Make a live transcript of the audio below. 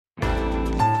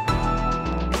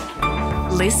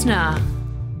Listener.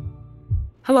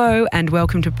 Hello and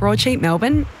welcome to Broadsheet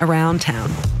Melbourne, Around Town.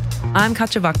 I'm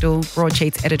Katja Vakdal,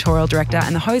 Broadsheet's editorial director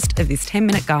and the host of this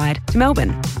 10-minute guide to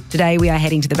Melbourne. Today we are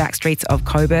heading to the back streets of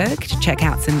Coburg to check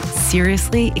out some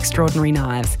seriously extraordinary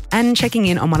knives and checking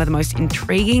in on one of the most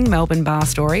intriguing Melbourne bar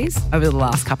stories over the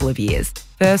last couple of years.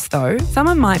 First though,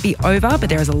 summer might be over, but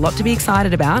there is a lot to be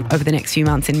excited about over the next few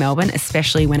months in Melbourne,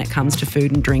 especially when it comes to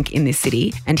food and drink in this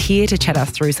city. And here to chat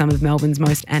us through some of Melbourne's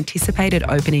most anticipated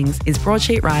openings is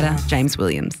Broadsheet writer James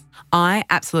Williams. I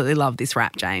absolutely love this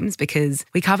wrap, James, because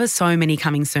we cover so many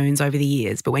coming soons over the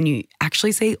years, but when you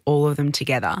actually see all of them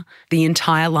together, the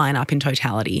entire lineup in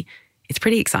totality, it's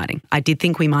pretty exciting. I did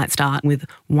think we might start with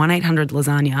 1-800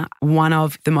 Lasagna, one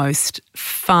of the most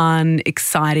fun,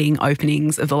 exciting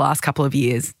openings of the last couple of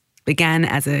years. Began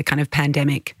as a kind of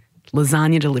pandemic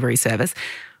lasagna delivery service.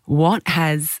 What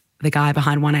has the guy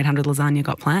behind 1-800 Lasagna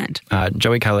got planned?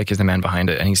 Joey Kallick is the man behind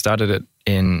it, and he started it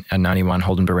in a 91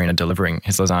 Holden Barina delivering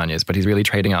his lasagnas, but he's really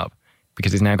trading up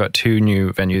because he's now got 2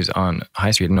 new venues on High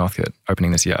Street in Northcote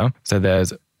opening this year. So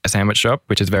there's a sandwich shop,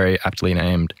 which is very aptly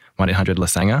named 1-800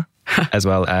 Lasagna, as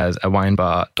well as a wine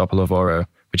bar, Doppellavoro,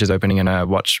 which is opening in a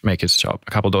watchmaker's shop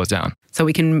a couple doors down. So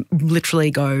we can literally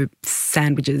go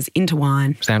sandwiches into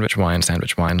wine. Sandwich, wine,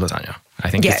 lasagna. I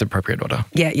think it's the appropriate order.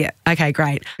 Yeah. Okay,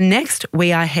 great. Next,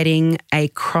 we are heading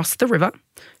across the river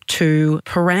to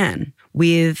Paran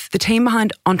with the team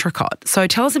behind Entrecote. So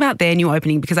tell us about their new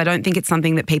opening, because I don't think it's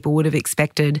something that people would have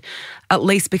expected, at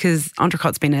least because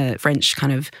Entrecote's been a French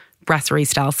kind of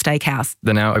brasserie-style steakhouse.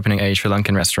 They're now opening a Sri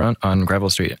Lankan restaurant on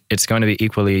Greville Street. It's going to be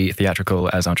equally theatrical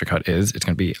as Entrecote is. It's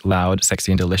going to be loud,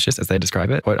 sexy and delicious, as they describe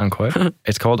it, quote unquote.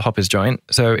 It's called Hopper's Joint.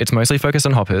 So it's mostly focused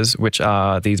on hoppers, which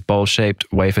are these bowl-shaped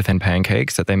wafer-thin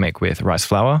pancakes that they make with rice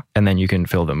flour, and then you can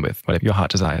fill them with whatever your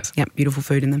heart desires. Yep, beautiful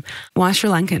food in them. Why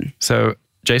Sri Lankan? So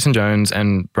Jason Jones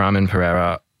and Brahman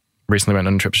Pereira recently went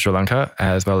on a trip to Sri Lanka,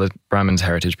 as well as Brahman's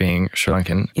heritage being Sri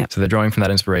Lankan. Yep. So they're drawing from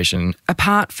that inspiration.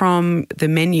 Apart from the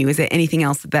menu, is there anything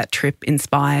else that trip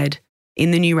inspired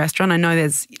in the new restaurant? I know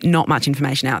there's not much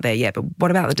information out there yet, but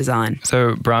what about the design?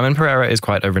 So Brahman Pereira is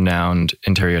quite a renowned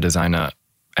interior designer.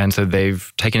 And so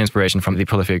they've taken inspiration from the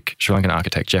prolific Sri Lankan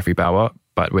architect Geoffrey Bawa,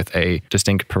 but with a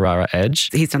distinct Pereira edge.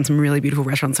 He's done some really beautiful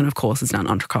restaurants and of course has done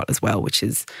Entrecote as well, which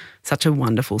is such a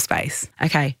wonderful space.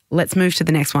 Okay, let's move to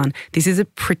the next one. This is a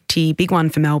pretty big one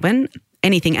for Melbourne.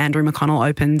 Anything Andrew McConnell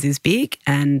opens is big,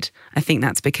 and I think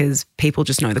that's because people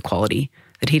just know the quality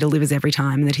that he delivers every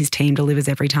time and that his team delivers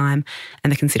every time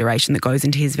and the consideration that goes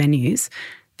into his venues.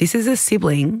 This is a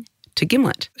sibling to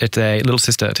Gimlet. It's a little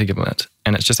sister to Gimlet,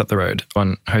 and it's just up the road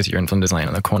on Hosier and Flinders Lane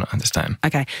on the corner this time.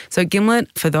 Okay, so Gimlet,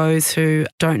 for those who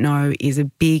don't know, is a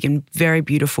big and very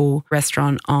beautiful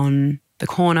restaurant on the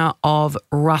corner of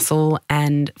Russell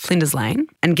and Flinders Lane.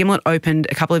 And Gimlet opened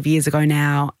a couple of years ago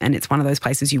now, and it's one of those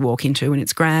places you walk into and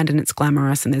it's grand and it's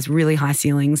glamorous and there's really high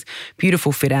ceilings,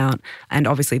 beautiful fit out, and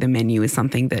obviously the menu is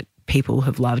something that people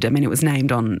have loved. I mean, it was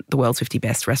named on the world's 50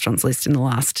 best restaurants list in the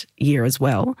last year as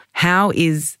well. How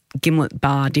is Gimlet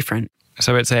Bar different?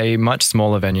 So it's a much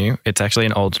smaller venue. It's actually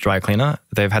an old dry cleaner.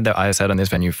 They've had their eyes set on this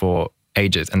venue for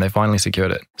ages and they finally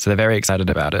secured it. So they're very excited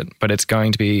about it, but it's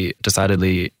going to be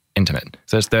decidedly intimate.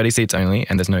 So it's 30 seats only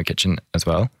and there's no kitchen as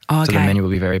well. Oh, okay. So the menu will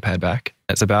be very pared back.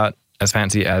 It's about as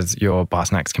fancy as your bar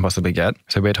snacks can possibly get.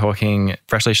 So we're talking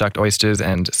freshly shucked oysters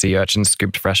and sea urchins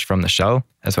scooped fresh from the shell,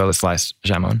 as well as sliced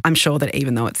jamon. I'm sure that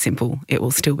even though it's simple, it will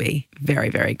still be very,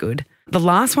 very good. The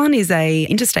last one is a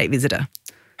interstate visitor.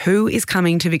 Who is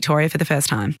coming to Victoria for the first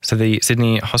time? So the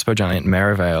Sydney hospo giant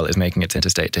Merivale is making its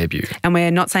interstate debut. And we're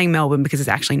not saying Melbourne because it's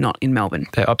actually not in Melbourne.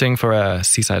 They're opting for a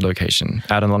seaside location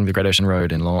out along the Great Ocean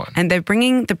Road in Lorne. And they're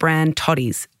bringing the brand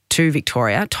Toddy's to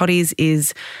Victoria. Toddy's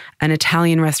is an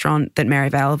Italian restaurant that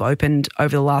Merivale have opened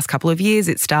over the last couple of years.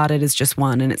 It started as just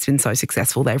one and it's been so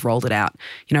successful they've rolled it out,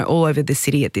 all over the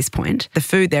city at this point. The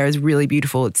food there is really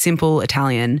beautiful. It's simple,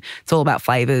 Italian. It's all about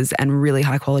flavours and really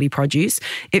high quality produce.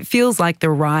 It feels like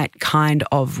the right kind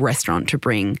of restaurant to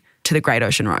bring to the Great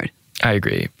Ocean Road. I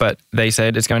agree, but they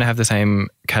said it's going to have the same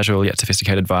casual yet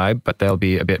sophisticated vibe, but there'll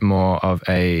be a bit more of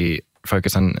a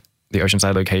focus on the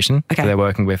oceanside location. Okay. So they're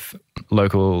working with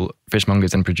local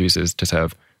fishmongers and producers to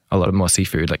serve a lot of more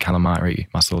seafood like calamari,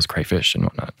 mussels, crayfish and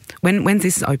whatnot. When's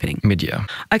this opening? Mid-year.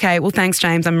 Okay, well thanks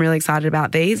James. I'm really excited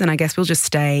about these and I guess we'll just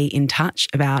stay in touch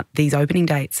about these opening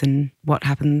dates and what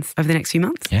happens over the next few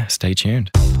months. Yeah, stay tuned.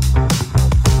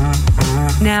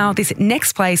 Now, this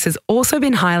next place has also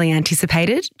been highly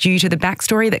anticipated due to the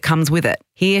backstory that comes with it.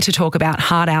 Here to talk about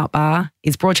Hard Out Bar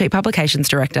is Broadsheet Publications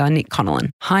Director Nick Connellan.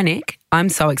 Hi, Nick. I'm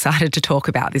so excited to talk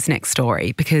about this next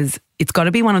story because it's got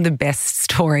to be one of the best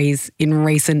stories in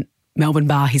recent Melbourne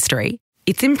bar history.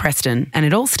 It's in Preston, and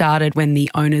it all started when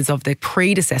the owners of the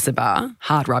predecessor bar,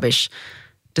 Hard Rubbish,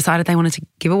 decided they wanted to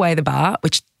give away the bar,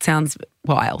 which sounds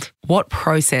wild. What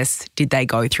process did they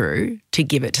go through to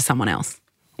give it to someone else?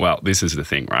 Well, this is the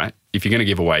thing, right? If you're going to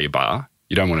give away your bar,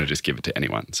 you don't want to just give it to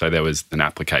anyone. So there was an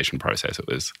application process. It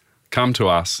was come to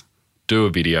us, do a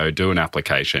video, do an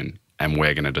application, and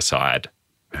we're going to decide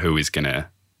who is going to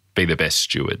be the best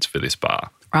stewards for this bar.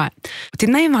 Right.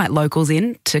 Didn't they invite locals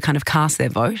in to kind of cast their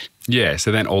vote? Yeah,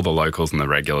 so then all the locals and the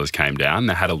regulars came down.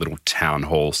 They had a little town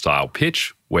hall style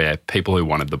pitch where people who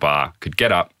wanted the bar could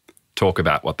get up, talk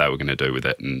about what they were going to do with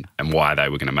it and why they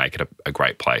were going to make it a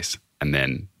great place. And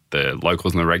then the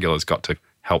locals and the regulars got to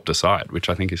help decide, which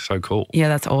I think is so cool. Yeah,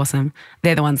 that's awesome.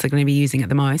 They're the ones that are going to be using it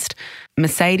the most.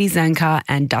 Mercedes Zanker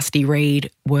and Dusty Reed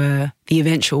were the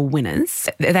eventual winners.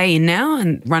 Are they in now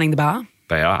and running the bar?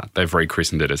 They are. They've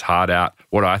rechristened it as Hard Out.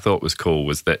 What I thought was cool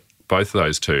was that both of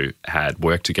those two had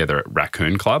worked together at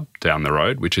Raccoon Club down the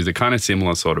road, which is a kind of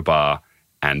similar sort of bar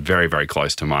and very, very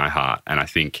close to my heart. And I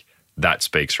think that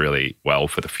speaks really well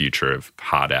for the future of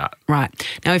Hard Out. Right.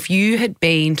 Now, if you had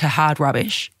been to Hard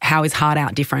Rubbish, how is Hard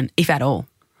Out different, if at all?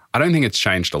 I don't think it's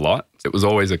changed a lot. It was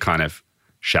always a kind of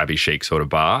shabby chic sort of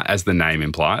bar. As the name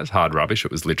implies, Hard Rubbish,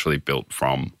 it was literally built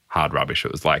from hard rubbish.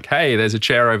 It was like, hey, there's a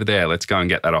chair over there. Let's go and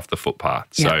get that off the footpath.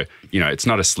 Yeah. So, it's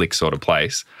not a slick sort of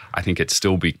place. I think it'd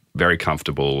still be very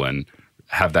comfortable and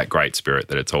have that great spirit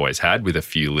that it's always had with a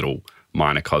few little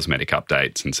minor cosmetic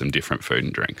updates and some different food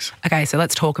and drinks. Okay, so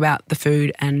let's talk about the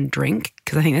food and drink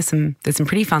because I think there's some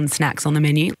pretty fun snacks on the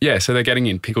menu. Yeah, so they're getting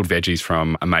in pickled veggies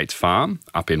from a mate's farm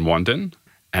up in Wandon.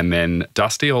 And then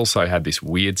Dusty also had this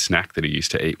weird snack that he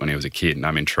used to eat when he was a kid, and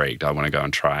I'm intrigued. I want to go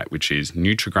and try it, which is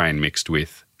Nutri-Grain mixed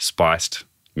with spiced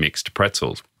mixed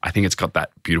pretzels. I think it's got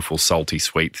that beautiful salty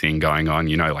sweet thing going on,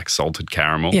 like salted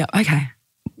caramel. Yeah, okay.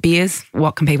 Beers,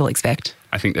 what can people expect?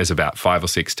 I think there's about 5 or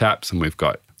 6 taps and we've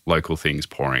got local things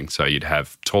pouring. So you'd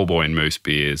have Tall Boy and Moose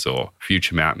beers or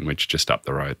Future Mountain, which is just up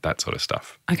the road, that sort of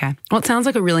stuff. Okay. Well, it sounds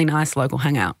like a really nice local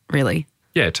hangout, really.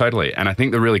 Yeah, totally. And I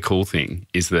think the really cool thing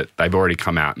is that they've already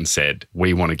come out and said,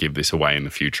 we want to give this away in the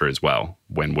future as well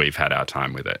when we've had our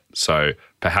time with it. So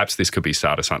perhaps this could be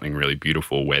start of something really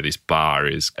beautiful where this bar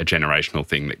is a generational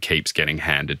thing that keeps getting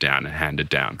handed down and handed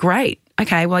down. Great.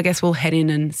 Okay, well, I guess we'll head in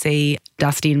and see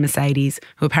Dusty and Mercedes,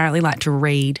 who apparently like to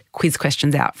read quiz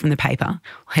questions out from the paper.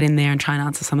 We'll head in there and try and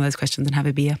answer some of those questions and have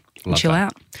a beer and chill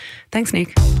out. Thanks,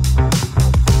 Nick.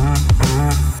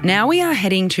 Now we are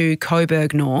heading to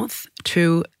Coburg North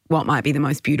to what might be the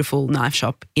most beautiful knife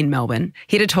shop in Melbourne.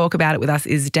 Here to talk about it with us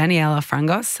is Daniela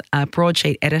Frangos, a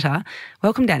broadsheet editor.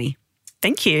 Welcome, Danny.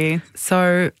 Thank you.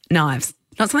 So, knives,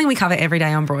 not something we cover every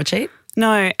day on broadsheet.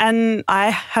 No, and I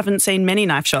haven't seen many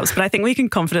knife shops, but I think we can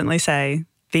confidently say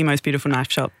the most beautiful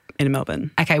knife shop in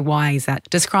Melbourne. Okay, why is that?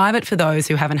 Describe it for those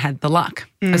who haven't had the luck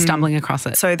of stumbling across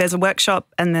it. So there's a workshop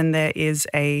and then there is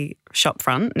a shop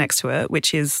front next to it,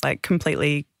 which is like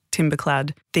completely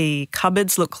timber-clad. The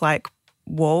cupboards look like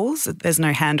walls. There's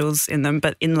no handles in them,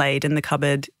 but inlaid in the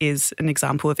cupboard is an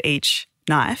example of each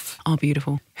knife. Oh,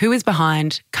 beautiful. Who is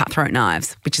behind Cutthroat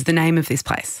Knives, which is the name of this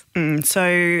place?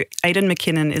 So Aidan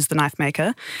McKinnon is the knife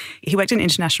maker. He worked in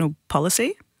international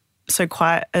policy, so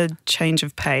quite a change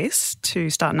of pace to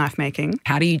start knife making.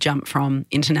 How do you jump from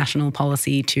international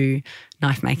policy to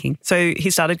knife making? So he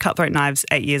started Cutthroat Knives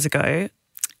 8 years ago.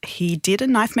 He did a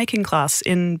knife making class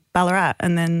in Ballarat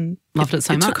and then loved it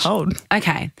so much. It took hold.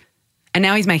 Okay. And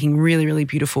now he's making really, really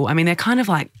beautiful. I mean, they're kind of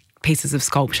like pieces of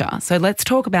sculpture. So let's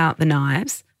talk about the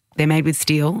knives. They're made with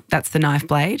steel. That's the knife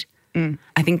blade.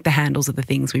 I think the handles are the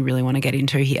things we really want to get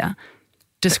into here.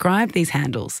 Describe these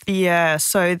handles. Yeah,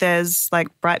 so there's like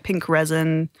bright pink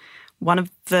resin. One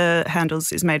of the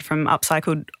handles is made from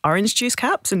upcycled orange juice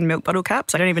caps and milk bottle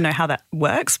caps. I don't even know how that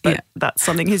works, but that's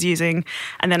something he's using.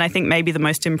 And then I think maybe the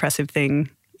most impressive thing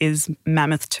is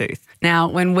Mammoth-Tooth. Now,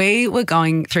 when we were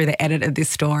going through the edit of this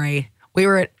story, we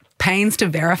were at pains to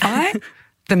verify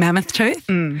the Mammoth-Tooth.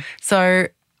 So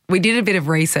we did a bit of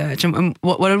research. And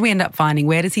what did we end up finding?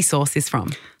 Where does he source this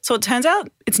from? So it turns out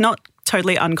it's not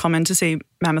totally uncommon to see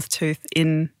Mammoth-Tooth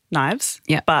in knives,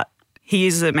 but he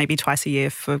uses it maybe twice a year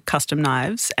for custom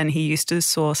knives, and he used to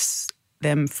source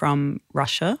them from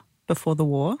Russia before the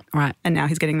war. Right. And now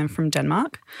he's getting them from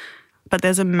Denmark. But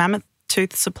there's a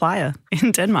Mammoth-Tooth supplier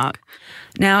in Denmark.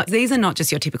 Now, these are not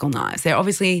just your typical knives. They're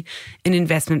obviously an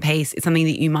investment piece. It's something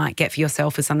that you might get for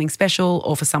yourself as something special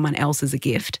or for someone else as a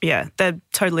gift. Yeah, they're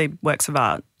totally works of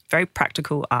art, very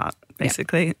practical art,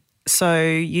 basically. Yep. So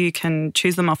you can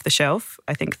choose them off the shelf.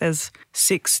 I think there's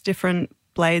 6 different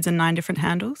blades and 9 different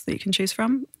handles that you can choose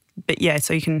from. But yeah,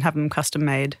 so you can have them custom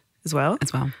made as well.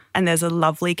 As well. And there's a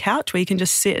lovely couch where you can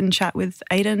just sit and chat with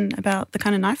Aiden about the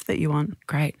kind of knife that you want.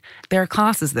 Great. There are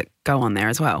classes that go on there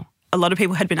as well. A lot of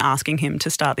people had been asking him to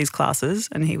start these classes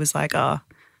and he was like, oh,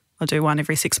 I'll do one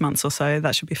every 6 months or so.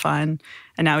 That should be fine.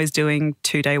 And now he's doing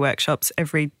 2-day workshops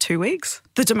every 2 weeks.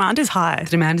 The demand is high. The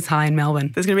demand is high in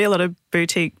Melbourne. There's going to be a lot of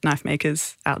boutique knife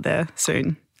makers out there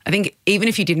soon. I think even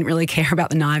if you didn't really care about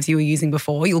the knives you were using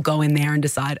before, you'll go in there and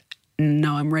decide,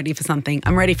 no, I'm ready for something.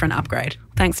 I'm ready for an upgrade.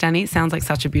 Thanks, Danny. It sounds like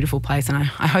such a beautiful place and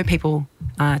I hope people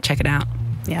check it out.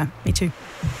 Yeah, me too.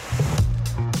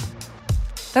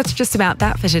 That's just about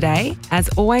that for today. As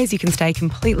always, you can stay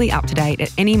completely up to date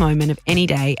at any moment of any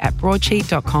day at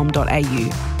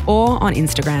broadsheet.com.au or on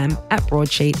Instagram at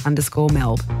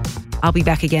broadsheet_melb. I'll be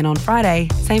back again on Friday,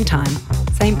 same time,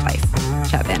 same place.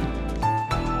 Chat then.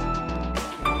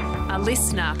 A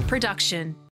listener production.